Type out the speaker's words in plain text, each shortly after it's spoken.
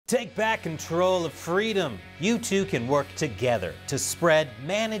Take back control of freedom. You two can work together to spread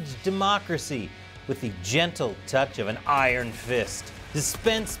managed democracy with the gentle touch of an iron fist.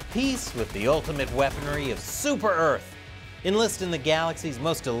 Dispense peace with the ultimate weaponry of Super Earth. Enlist in the galaxy's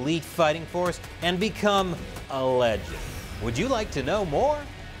most elite fighting force and become a legend. Would you like to know more?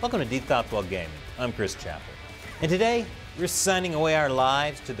 Welcome to Deep Thoughts While Gaming. I'm Chris Chappell. And today, we're signing away our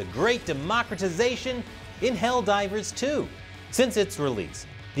lives to the great democratization in Helldivers 2. Since its release,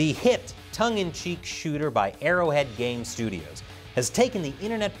 the hit tongue-in-cheek shooter by Arrowhead Game Studios has taken the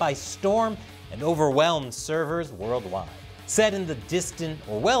internet by storm and overwhelmed servers worldwide. Set in the distant,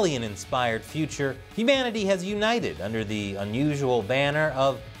 Orwellian-inspired future, humanity has united under the unusual banner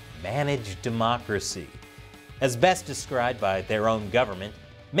of managed democracy. As best described by their own government,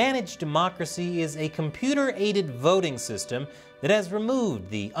 managed democracy is a computer-aided voting system that has removed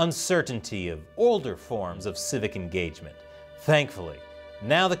the uncertainty of older forms of civic engagement. Thankfully,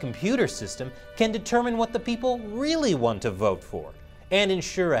 now the computer system can determine what the people really want to vote for and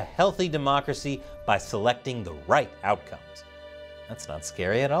ensure a healthy democracy by selecting the right outcomes. That's not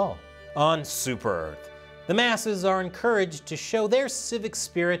scary at all. On Super Earth, the masses are encouraged to show their civic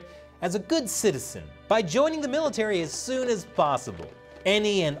spirit as a good citizen by joining the military as soon as possible.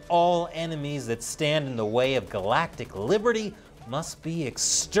 Any and all enemies that stand in the way of galactic liberty must be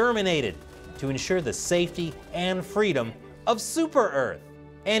exterminated to ensure the safety and freedom of Super Earth.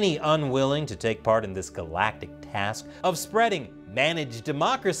 Any unwilling to take part in this galactic task of spreading managed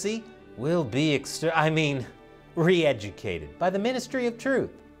democracy will be re-educated by the Ministry of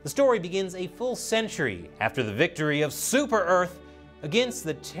Truth. The story begins a full century after the victory of Super Earth against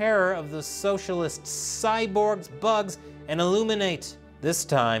the terror of the socialist cyborgs, bugs, and Illuminate. This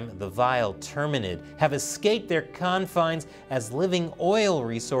time, the vile Terminid have escaped their confines as living oil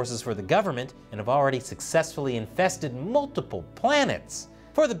resources for the government and have already successfully infested multiple planets.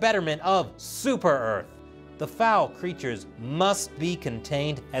 For the betterment of Super Earth, the foul creatures must be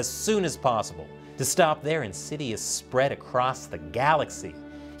contained as soon as possible to stop their insidious spread across the galaxy.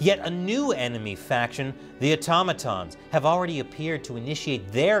 Yet a new enemy faction, the Automatons, have already appeared to initiate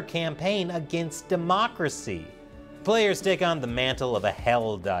their campaign against democracy. Players take on the mantle of a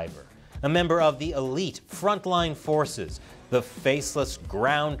Helldiver, a member of the elite frontline forces, the faceless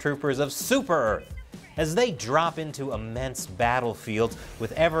ground troopers of Super Earth, as they drop into immense battlefields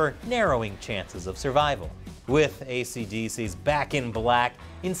with ever-narrowing chances of survival. With AC/DC's Back in Black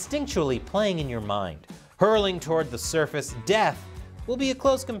instinctually playing in your mind, hurling toward the surface, death will be a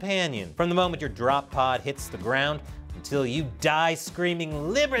close companion from the moment your drop pod hits the ground until you die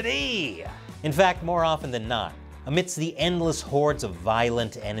screaming liberty. In fact, more often than not, amidst the endless hordes of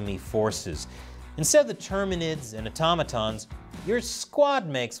violent enemy forces, instead of the Terminids and Automatons, your squad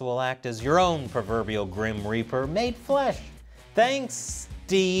mates will act as your own proverbial Grim Reaper made flesh. Thanks,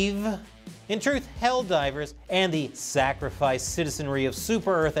 Steve. In truth, Helldivers and the sacrificed citizenry of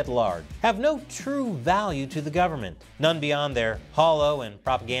Super Earth at large have no true value to the government, none beyond their hollow and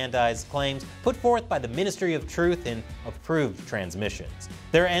propagandized claims put forth by the Ministry of Truth in approved transmissions.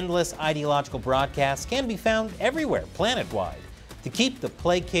 Their endless ideological broadcasts can be found everywhere, planet-wide, to keep the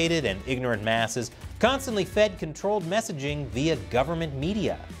placated and ignorant masses constantly fed controlled messaging via government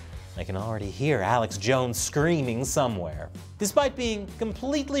media. I can already hear Alex Jones screaming somewhere. Despite being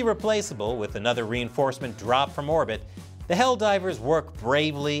completely replaceable with another reinforcement drop from orbit, the Helldivers work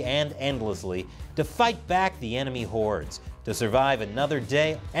bravely and endlessly to fight back the enemy hordes, to survive another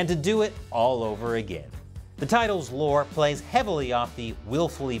day, and to do it all over again. The title's lore plays heavily off the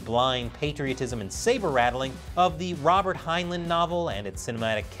willfully blind patriotism and saber-rattling of the Robert Heinlein novel and its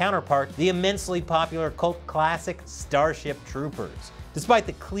cinematic counterpart, the immensely popular cult classic Starship Troopers. Despite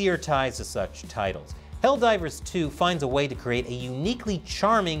the clear ties to such titles, Helldivers 2 finds a way to create a uniquely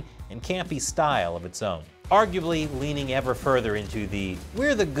charming and campy style of its own. Arguably leaning ever further into the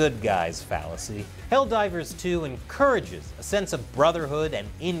 "we're the good guys" fallacy, Helldivers 2 encourages a sense of brotherhood and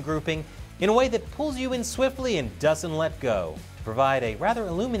in-grouping in a way that pulls you in swiftly and doesn't let go, to provide a rather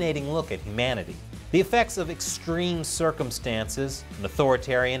illuminating look at humanity. The effects of extreme circumstances, an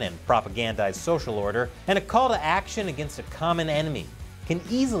authoritarian and propagandized social order, and a call to action against a common enemy can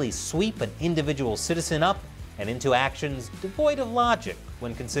easily sweep an individual citizen up and into actions devoid of logic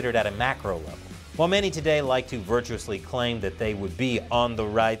when considered at a macro level. While many today like to virtuously claim that they would be on the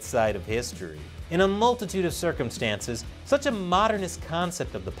right side of history, in a multitude of circumstances, such a modernist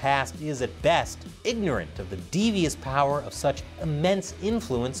concept of the past is at best ignorant of the devious power of such immense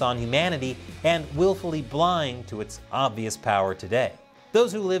influence on humanity and willfully blind to its obvious power today.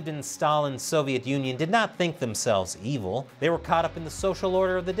 Those who lived in Stalin's Soviet Union did not think themselves evil. They were caught up in the social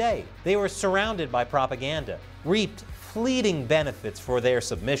order of the day. They were surrounded by propaganda, reaped fleeting benefits for their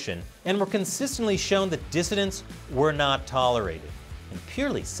submission, and were consistently shown that dissidents were not tolerated, and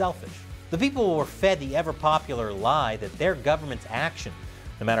purely selfish. The people were fed the ever-popular lie that their government's action,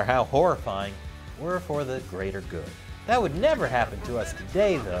 no matter how horrifying, were for the greater good. That would never happen to us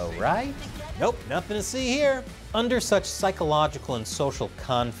today, though, right? Nope, nothing to see here. Under such psychological and social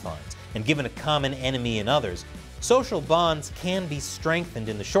confines, and given a common enemy in others, social bonds can be strengthened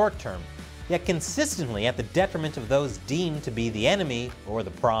in the short term, yet consistently at the detriment of those deemed to be the enemy or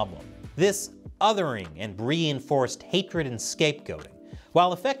the problem. This othering and reinforced hatred and scapegoating,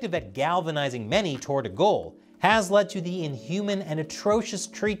 while effective at galvanizing many toward a goal, has led to the inhuman and atrocious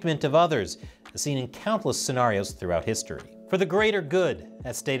treatment of others, as seen in countless scenarios throughout history. For the greater good,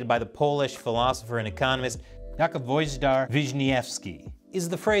 as stated by the Polish philosopher and economist Wojciech Wisniewski, is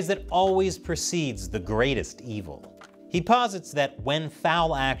the phrase that always precedes the greatest evil. He posits that when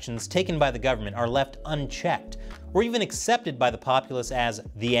foul actions taken by the government are left unchecked, or even accepted by the populace as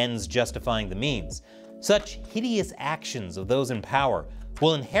the ends justifying the means, such hideous actions of those in power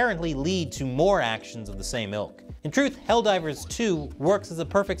will inherently lead to more actions of the same ilk. In truth, Helldivers 2 works as a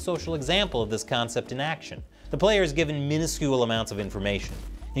perfect social example of this concept in action. The player is given minuscule amounts of information,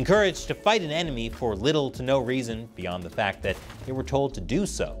 encouraged to fight an enemy for little to no reason beyond the fact that they were told to do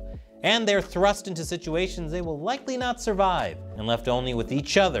so, and they're thrust into situations they will likely not survive, and left only with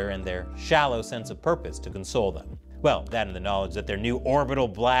each other and their shallow sense of purpose to console them. Well, that and the knowledge that their new orbital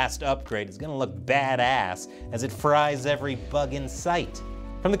blast upgrade is going to look badass as it fries every bug in sight.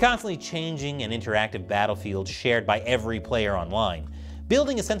 From the constantly changing and interactive battlefield shared by every player online,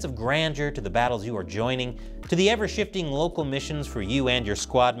 building a sense of grandeur to the battles you are joining, to the ever-shifting local missions for you and your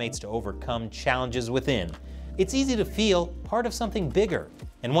squad mates to overcome challenges within, it's easy to feel part of something bigger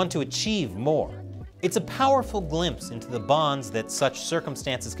and want to achieve more. It's a powerful glimpse into the bonds that such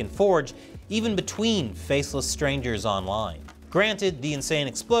circumstances can forge even between faceless strangers online. Granted, the insane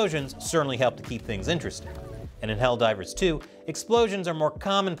explosions certainly help to keep things interesting. And in Helldivers 2, explosions are more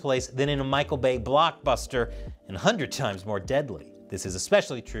commonplace than in a Michael Bay blockbuster and 100 times more deadly. This is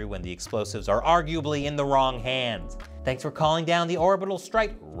especially true when the explosives are arguably in the wrong hands. Thanks for calling down the orbital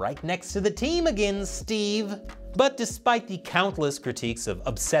strike right next to the team again, Steve. But despite the countless critiques of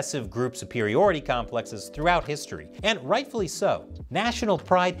obsessive group superiority complexes throughout history, and rightfully so, national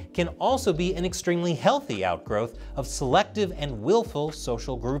pride can also be an extremely healthy outgrowth of selective and willful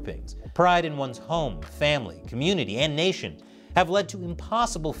social groupings. Pride in one's home, family, community, and nation have led to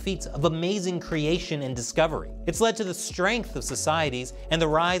impossible feats of amazing creation and discovery. It's led to the strength of societies and the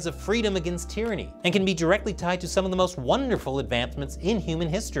rise of freedom against tyranny, and can be directly tied to some of the most wonderful advancements in human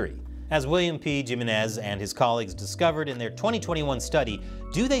history. As William P. Jimenez and his colleagues discovered in their 2021 study,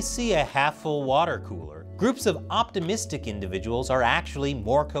 Do They See a Half-Full Water Cooler?, groups of optimistic individuals are actually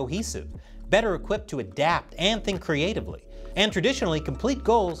more cohesive, better equipped to adapt and think creatively, and traditionally complete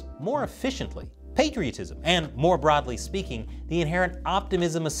goals more efficiently. Patriotism, and more broadly speaking, the inherent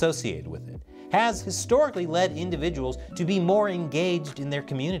optimism associated with it, has historically led individuals to be more engaged in their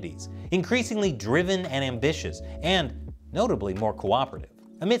communities, increasingly driven and ambitious, and notably more cooperative.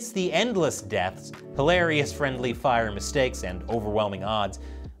 Amidst the endless deaths, hilarious friendly fire mistakes, and overwhelming odds,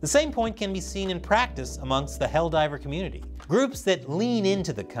 the same point can be seen in practice amongst the Helldiver community. Groups that lean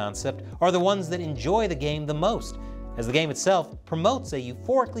into the concept are the ones that enjoy the game the most, as the game itself promotes a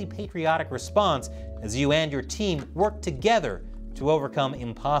euphorically patriotic response as you and your team work together to overcome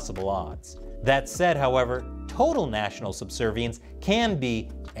impossible odds. That said, however, total national subservience can be,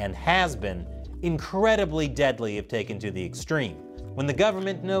 and has been, incredibly deadly if taken to the extreme. When the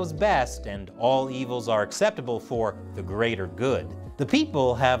government knows best and all evils are acceptable for the greater good, the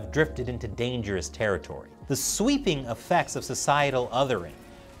people have drifted into dangerous territory. The sweeping effects of societal othering,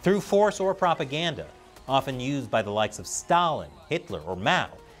 through force or propaganda, often used by the likes of Stalin, Hitler, or Mao,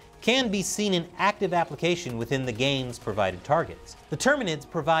 can be seen in active application within the game's provided targets. The Terminids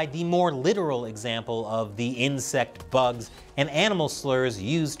provide the more literal example of the insect, bugs, and animal slurs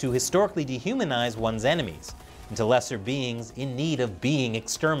used to historically dehumanize one's enemies into lesser beings in need of being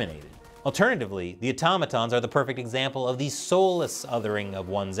exterminated. Alternatively, the automatons are the perfect example of the soulless othering of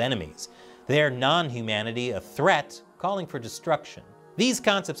one's enemies, their non-humanity a threat calling for destruction. These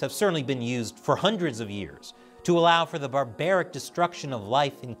concepts have certainly been used for hundreds of years to allow for the barbaric destruction of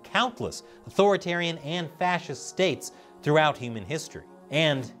life in countless authoritarian and fascist states throughout human history.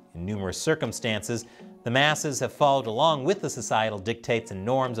 And, in numerous circumstances, the masses have followed along with the societal dictates and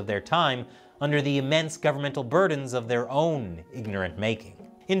norms of their time under the immense governmental burdens of their own ignorant making.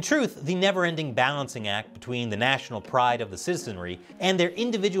 In truth, the never-ending balancing act between the national pride of the citizenry and their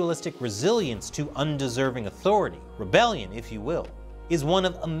individualistic resilience to undeserving authority, rebellion if you will, is one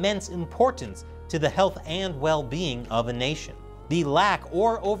of immense importance to the health and well-being of a nation. The lack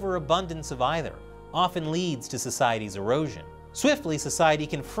or overabundance of either often leads to society's erosion. Swiftly, society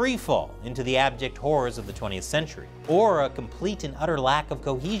can freefall into the abject horrors of the 20th century, or a complete and utter lack of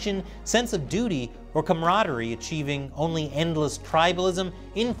cohesion, sense of duty, or camaraderie, achieving only endless tribalism,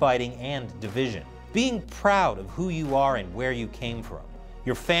 infighting, and division. Being proud of who you are and where you came from,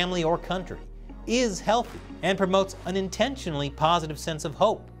 your family or country, is healthy and promotes an intentionally positive sense of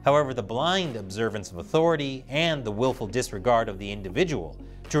hope. However, the blind observance of authority and the willful disregard of the individual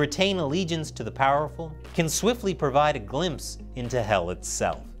to retain allegiance to the powerful can swiftly provide a glimpse into hell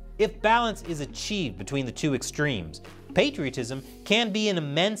itself. If balance is achieved between the two extremes, patriotism can be an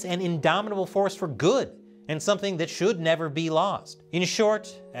immense and indomitable force for good, and something that should never be lost. In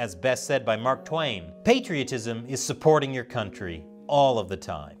short, as best said by Mark Twain, patriotism is supporting your country all of the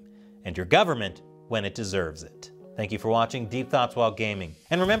time, and your government when it deserves it. Thank you for watching Deep Thoughts While Gaming,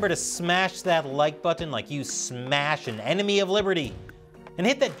 and remember to smash that like button like you smash an enemy of liberty. And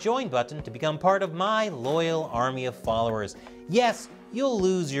hit that join button to become part of my loyal army of followers. Yes, you'll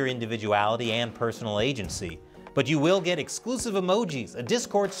lose your individuality and personal agency, but you will get exclusive emojis, a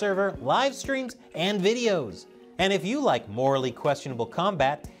Discord server, live streams, and videos. And if you like morally questionable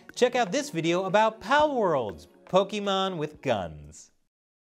combat, check out this video about Pal Worlds, Pokemon with guns.